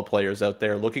basketball players out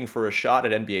there looking for a shot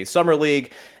at NBA Summer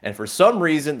League. And for some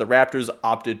reason, the Raptors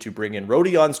opted to bring in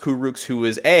Rodions Kurucs, who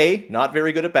is A, not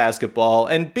very good at basketball,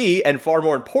 and B, and far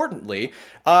more importantly,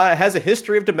 has a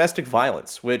history of domestic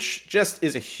violence, which just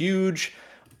is a huge,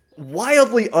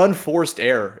 wildly unforced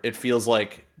error, it feels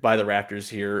like, by the Raptors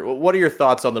here. What are your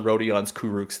thoughts on the Rodions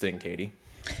Kurucs thing, Katie?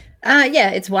 Yeah,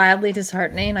 it's wildly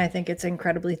disheartening. I think it's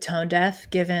incredibly tone deaf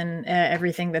given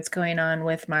everything that's going on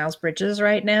with Miles Bridges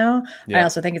right now. Yeah. I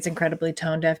also think it's incredibly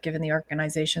tone deaf given the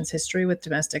organization's history with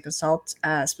domestic assault,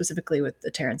 specifically with the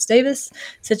Terrence Davis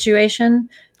situation.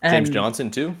 James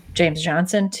Johnson, too. Kay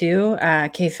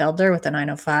Felder with the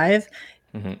 905.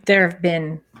 Mm-hmm. There have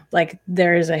been,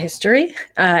 there is a history,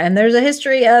 and there's a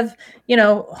history of,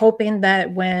 hoping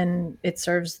that when it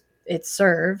serves,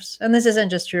 and this isn't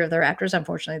just true of the Raptors.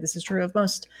 Unfortunately, this is true of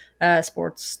most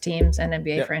sports teams and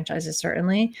NBA franchises,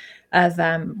 certainly, of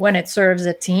when it serves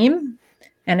a team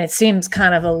and it seems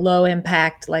kind of a low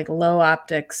impact, low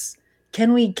optics.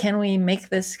 Can we make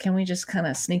this? Can we just kind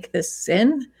of sneak this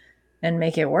in and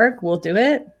make it work? We'll do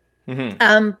it.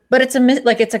 Mm-hmm. But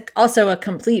it's also a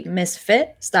complete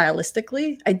misfit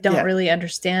stylistically. I don't really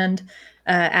understand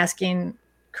asking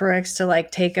Kurucs to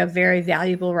take a very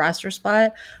valuable roster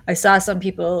spot. I saw some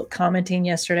people commenting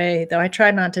yesterday, though I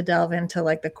tried not to delve into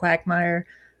the quagmire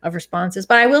of responses,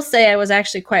 but I will say I was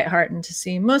actually quite heartened to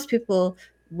see most people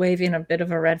waving a bit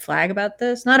of a red flag about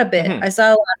this. Not a bit. I saw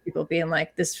a lot of people being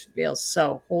like, this feels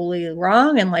so wholly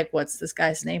wrong. And like, what's this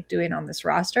guy's name doing on this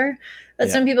roster? But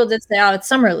some people did say, oh, it's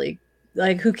Summer League.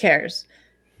 Like, who cares?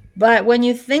 But when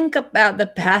you think about the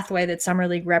pathway that Summer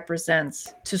League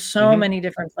represents to so many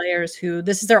different players who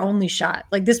this is their only shot,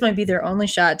 like this might be their only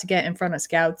shot to get in front of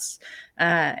scouts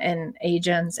and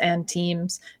agents and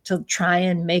teams to try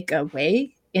and make a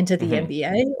way into the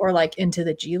NBA or like into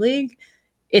the G League,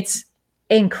 it's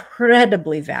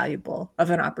incredibly valuable of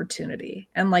an opportunity.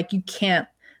 And like, you can't,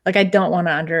 like, I don't want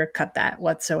to undercut that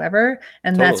whatsoever.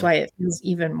 And that's why it feels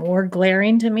even more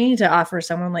glaring to me to offer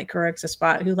someone like Kurix a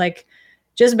spot who like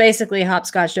just basically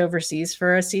hopscotched overseas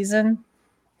for a season.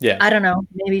 Yeah. I don't know,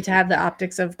 maybe to have the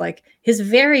optics of like his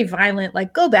very violent,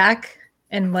 like go back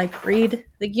and like read,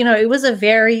 like, you know, it was a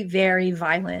very, very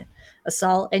violent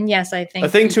assault. And yes, I think a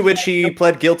thing to which he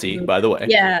pled guilty, by the way.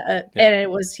 Yeah.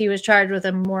 And he was charged with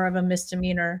a more of a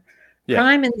misdemeanor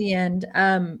crime in the end.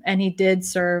 And he did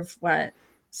serve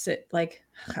like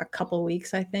a couple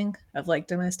weeks, I think, of like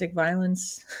domestic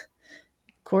violence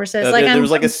courses. Like there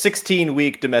was like a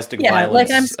 16-week domestic violence.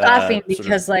 Like I'm scoffing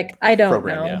because like I don't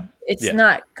know. It's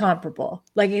not comparable.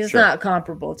 Like it's not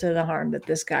comparable to the harm that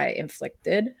this guy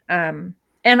inflicted. And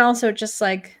also just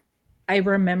like I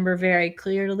remember very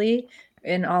clearly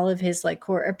in all of his like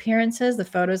court appearances, the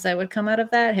photos that would come out of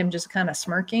that, him just kind of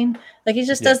smirking. Like he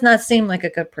just does not seem like a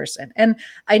good person. And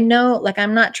I know, like,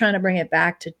 I'm not trying to bring it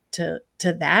back to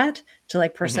that, to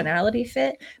like personality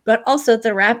fit, but also the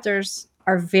Raptors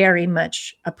are very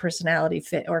much a personality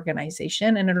fit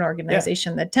organization and an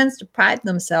organization that tends to pride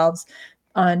themselves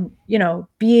on, you know,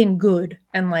 being good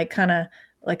and like kind of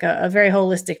like a very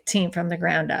holistic team from the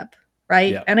ground up.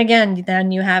 Right. Yeah. And again,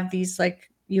 then you have these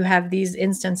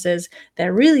instances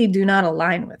that really do not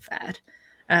align with that.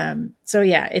 So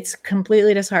yeah, it's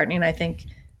completely disheartening. I think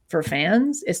for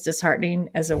fans, it's disheartening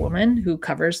as a woman who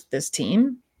covers this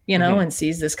team, you know, and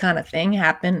sees this kind of thing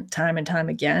happen time and time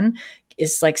again.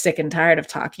 Is like sick and tired of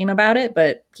talking about it,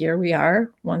 but here we are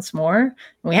once more, and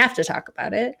we have to talk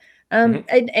about it.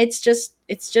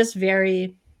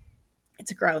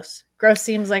 It's gross. Gross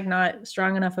seems like not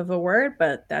strong enough of a word,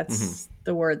 but that's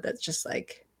the word that's just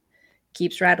like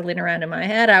keeps rattling around in my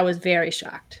head. I was very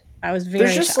shocked. Shocked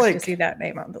to see that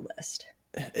name on the list.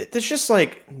 There's just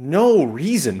like no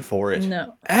reason for it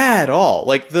at all.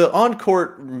 Like the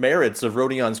on-court merits of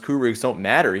Rodions Kurucs don't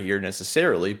matter here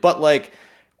necessarily, but like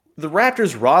the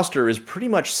Raptors roster is pretty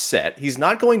much set. He's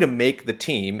not going to make the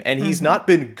team, and he's not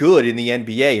been good in the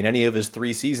NBA in any of his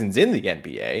 3 seasons in the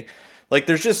NBA. Like,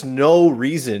 there's just no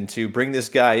reason to bring this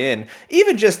guy in,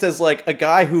 even just as like a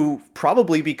guy who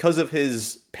probably because of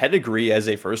his pedigree as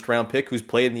a first-round pick who's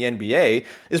played in the NBA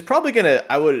is probably going to,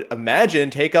 I would imagine,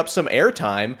 take up some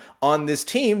airtime on this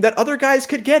team that other guys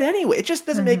could get anyway. It just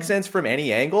doesn't make sense from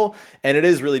any angle, and it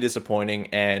is really disappointing.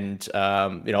 And,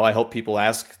 you know, I hope people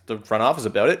ask the front office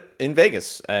about it in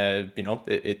Vegas. You know,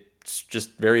 it's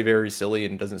just very, very silly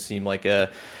and doesn't seem like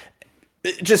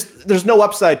there's no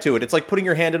upside to it. It's like putting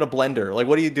your hand in a blender. Like,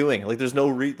 what are you doing? Like, there's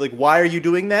no why are you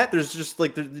doing that? There's just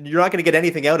like, you're not going to get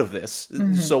anything out of this.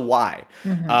 So why?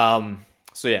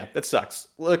 So yeah, that sucks.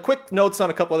 Quick notes on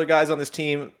a couple other guys on this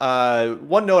team.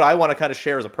 One note I want to kind of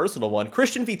share as a personal one.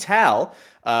 Christian Vital,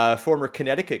 former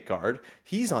Connecticut guard.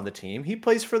 He's on the team. He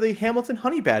plays for the Hamilton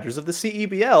Honey Badgers of the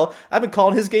CEBL. I've been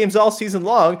calling his games all season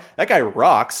long. That guy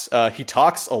rocks. He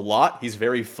talks a lot. He's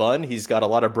very fun. He's got a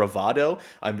lot of bravado.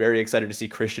 I'm very excited to see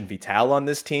Christian Vital on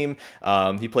this team.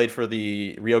 He played for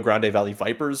the Rio Grande Valley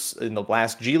Vipers in the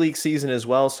last G League season as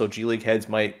well, so G League heads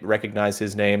might recognize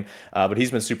his name. But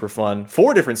he's been super fun.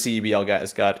 4 different CEBL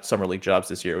guys got Summer League jobs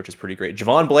this year, which is pretty great.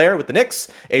 Javon Blair with the Knicks,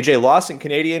 AJ Lawson,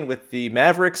 Canadian, with the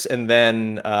Mavericks, and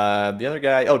then the other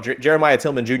guy, Jeremiah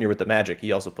Tillman Jr. with the Magic.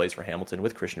 He also plays for Hamilton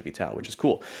with Christian Vital, which is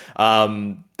cool.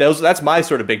 That's my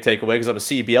sort of big takeaway because I'm a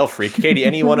CBL freak. Katie,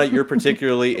 anyone that you're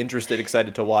particularly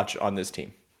excited to watch on this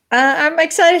team? I'm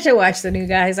excited to watch the new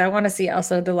guys. I want to see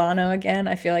also Delano again.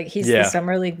 I feel like he's the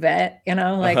Summer League vet, you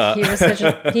know, like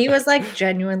he was like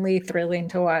genuinely thrilling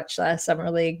to watch last Summer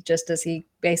League, just as he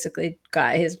basically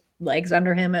got his legs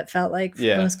under him, it felt like,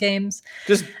 for most games.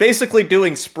 Just basically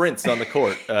doing sprints on the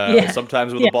court,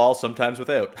 sometimes with the ball, sometimes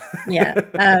without.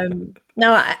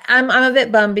 No, I'm a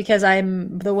bit bummed because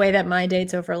the way that my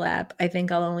dates overlap, I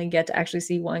think I'll only get to actually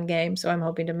see one game. So I'm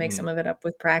hoping to make some of it up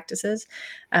with practices.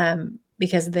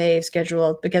 Because I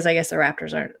guess the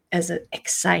Raptors aren't as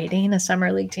exciting a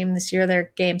Summer League team this year.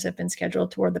 Their games have been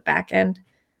scheduled toward the back end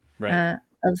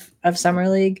of Summer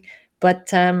League. But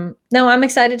no, I'm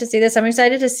excited to see this. I'm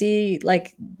excited to see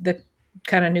like the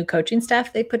kind of new coaching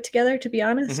staff they put together, to be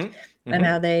honest, and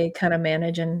how they kind of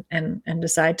manage and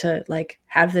decide to like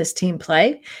have this team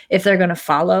play. If they're going to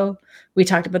follow, we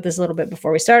talked about this a little bit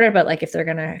before we started, but like if they're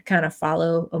going to kind of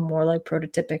follow a more like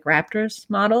prototypic Raptors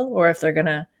model, or if they're going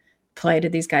to play to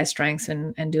these guys' strengths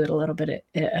and do it a little bit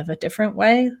of a different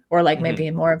way, or like maybe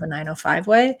more of a 905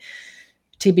 way,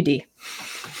 TBD.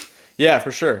 Yeah,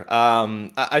 for sure.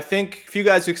 I think a few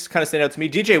guys who kind of stand out to me.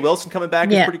 DJ Wilson coming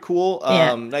back is pretty cool.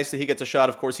 Nice that he gets a shot.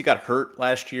 Of course, he got hurt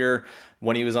last year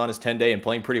when he was on his 10-day and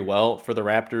playing pretty well for the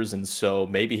Raptors. And so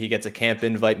maybe he gets a camp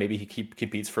invite. Maybe he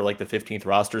competes for like the 15th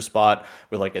roster spot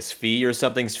with like a Svi or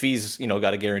something. Svi's,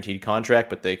 got a guaranteed contract,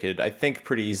 but they could, I think,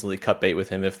 pretty easily cut bait with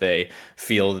him if they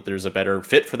feel that there's a better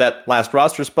fit for that last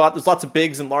roster spot. There's lots of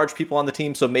bigs and large people on the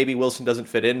team, so maybe Wilson doesn't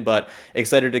fit in, but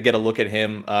excited to get a look at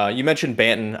him. You mentioned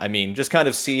Banton. I mean, just kind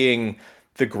of seeing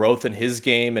the growth in his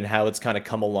game and how it's kind of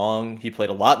come along. He played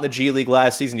a lot in the G League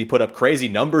last season. He put up crazy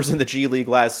numbers in the G League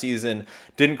last season.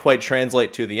 Didn't quite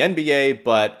translate to the NBA,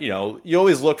 but, you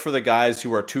always look for the guys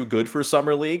who are too good for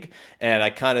Summer League. And I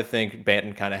kind of think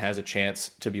Banton kind of has a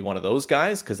chance to be one of those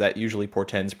guys because that usually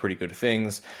portends pretty good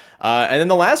things. And then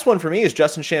the last one for me is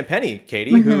Justin Champagnie,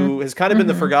 Katie, who has kind of been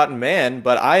the forgotten man,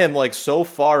 but I am like so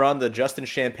far on the Justin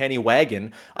Champagnie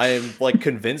wagon. I am like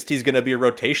convinced he's going to be a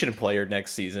rotation player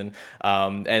next season.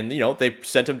 And, they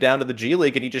sent him down to the G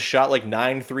League and he just shot like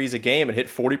 9 threes a game and hit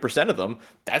 40% of them.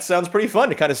 That sounds pretty fun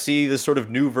to kind of see this sort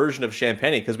of new version of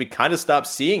Champagnie because we kind of stopped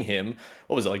seeing him.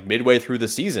 What was it, like midway through the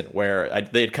season where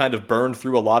they had kind of burned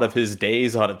through a lot of his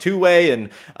days on a two-way and,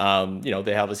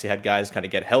 they obviously had guys kind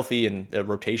of get healthy and the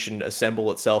rotation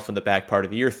assemble itself in the back part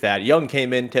of the year. Thad Young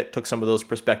came in, took some of those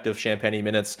prospective Champagnie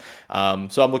minutes.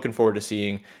 So I'm looking forward to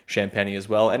seeing Champagnie as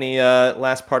well. Any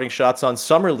last parting shots on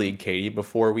Summer League, Katie,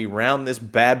 before we round this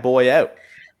bad boy out?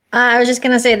 I was just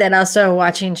going to say that also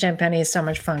watching Champagnie is so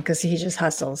much fun because he just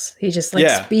hustles. He just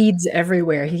speeds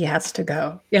everywhere he has to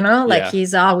go,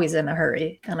 he's always in a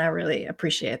hurry. And I really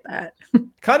appreciate that.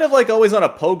 Kind of like always on a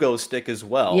pogo stick as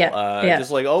well.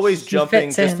 Just like always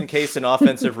jumping just in case an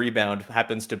offensive rebound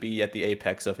happens to be at the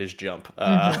apex of his jump.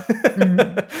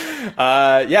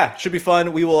 Should be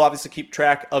fun. We will obviously keep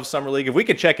track of Summer League. If we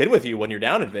could check in with you when you're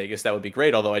down in Vegas, that would be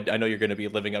great. Although I know you're going to be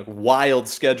living a wild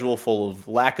schedule full of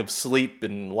lack of sleep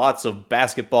and lots of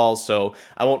basketball, so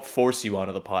I won't force you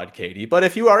onto the pod, Katie. But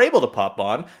if you are able to pop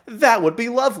on, that would be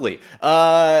lovely.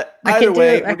 I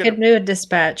could do a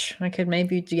dispatch. I could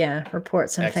maybe,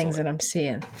 report some things that I'm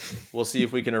seeing. We'll see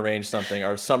if we can arrange something.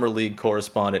 Our Summer League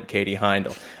correspondent, Katie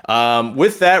Heindl.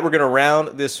 With that, we're going to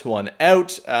round this one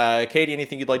out. Katie,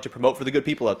 anything you'd like to promote for the good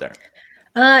people out there?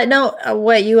 No,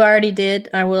 what you already did,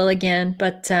 I will again.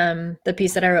 But the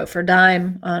piece that I wrote for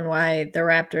Dime on why the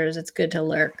Raptors, it's good to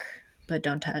lurk, but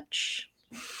don't touch.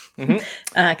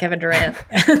 Kevin Durant.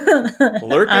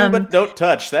 Lurking but don't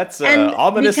touch. That's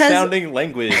ominous sounding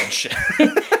language.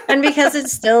 And because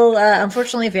it's still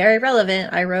unfortunately very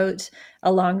relevant, I wrote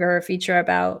a longer feature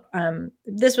about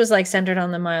this was like centered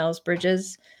on the Miles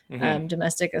Bridges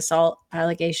domestic assault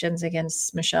allegations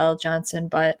against Michelle Johnson,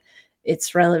 but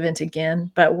it's relevant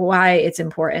again. But why it's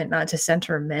important not to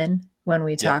center men when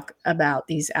we talk about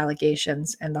these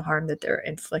allegations and the harm that they're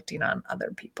inflicting on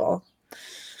other people.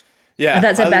 Yeah,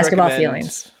 that's at Basketball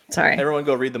Feelings. Sorry. Everyone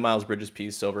go read the Miles Bridges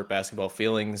piece over at Basketball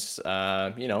Feelings.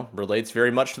 Relates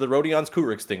very much to the Rodions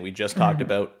Kurics thing we just talked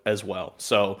about as well.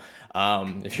 So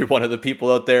if you're one of the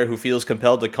people out there who feels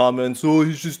compelled to comment,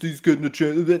 he's getting a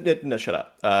chance. No, shut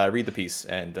up. Read the piece.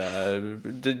 And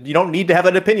you don't need to have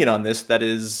an opinion on this. That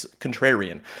is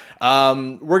contrarian.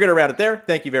 We're going to round it there.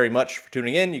 Thank you very much for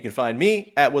tuning in. You can find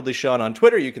me at Woodley Sean on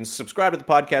Twitter. You can subscribe to the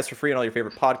podcast for free on all your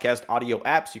favorite podcast audio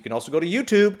apps. You can also go to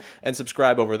YouTube and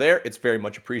subscribe over there. It's very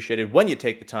much appreciated when you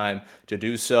take the time to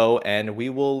do so. And we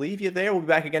will leave you there. We'll be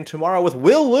back again tomorrow with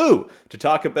Will Liu to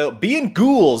talk about being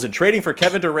ghouls and trading for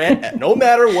Kevin Durant no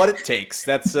matter what it takes.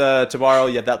 That's tomorrow.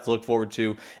 Yeah, that's to look forward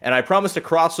to. And I promised a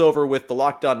crossover with the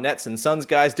Locked On Nets and Suns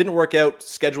guys. Didn't work out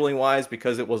scheduling wise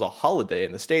because it was a holiday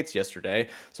in the States yesterday.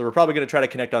 So we're probably going to try to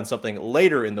connect on something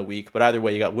later in the week. But either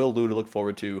way, you got Will Liu to look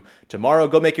forward to tomorrow.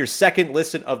 Go make your second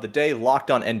listen of the day. Locked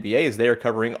On NBA, as they are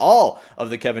covering all of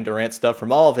the Kevin Durant stuff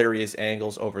from all various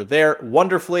angles over there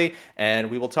wonderfully. And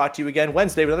we will talk to you again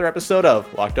Wednesday with another episode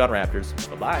of Locked On Raptors.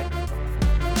 Bye-bye.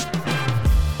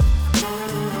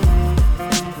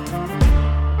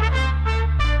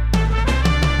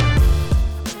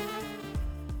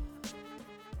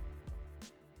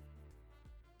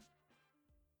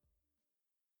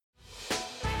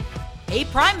 Hey,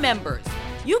 Prime members,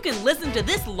 you can listen to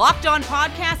this Locked On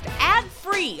podcast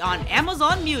ad-free on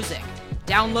Amazon Music.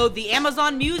 Download the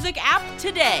Amazon Music app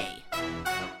today.